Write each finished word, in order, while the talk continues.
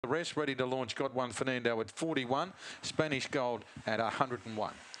The rest ready to launch. Got One Fernando at 41. Spanish Gold at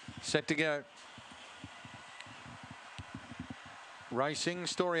 101. Set to go. Racing,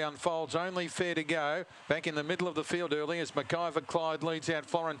 Story Unfolds, Only Fair to Go. Back in the middle of the field early as MacGyver Clyde leads out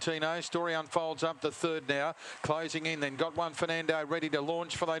Florentino. Story Unfolds up to third now. Closing in, then Got One Fernando ready to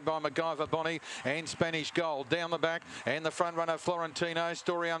launch, followed by MacGyver Bonnie and Spanish Gold. Down the back, and the front runner Florentino.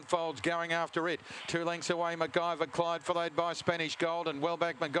 Story Unfolds going after it. 2 lengths away, MacGyver Clyde, followed by Spanish Gold, and well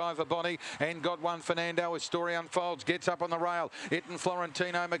back MacGyver Bonnie and Got One Fernando as Story Unfolds gets up on the rail. It and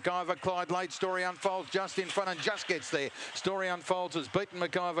Florentino, MacGyver Clyde late. Story Unfolds just in front and just gets there. Story Unfolds has beaten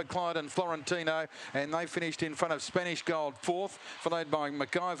MacGyver Clyde and Florentino, and they finished in front of Spanish Gold fourth, followed by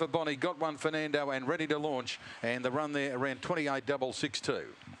MacGyver Bonnie, Got One Fernando and ready to launch, and the run there around 28.662.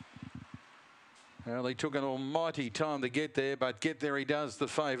 Well, he took an almighty time to get there, but get there he does. The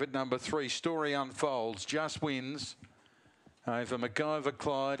favourite, number 3, Story Unfolds, just wins over MacGyver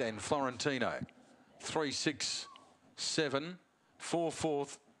Clyde and Florentino. 3-6-7,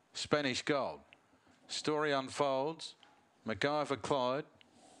 4-4th, Spanish Gold. Story Unfolds, MacGyver Clyde,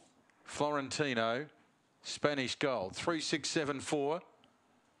 Florentino, Spanish Gold. 3-6-7-4,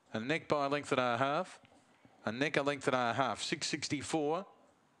 a neck by a length and a half, a neck a length and a half. 6.64,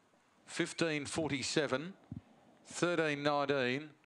 15.47, 13.19.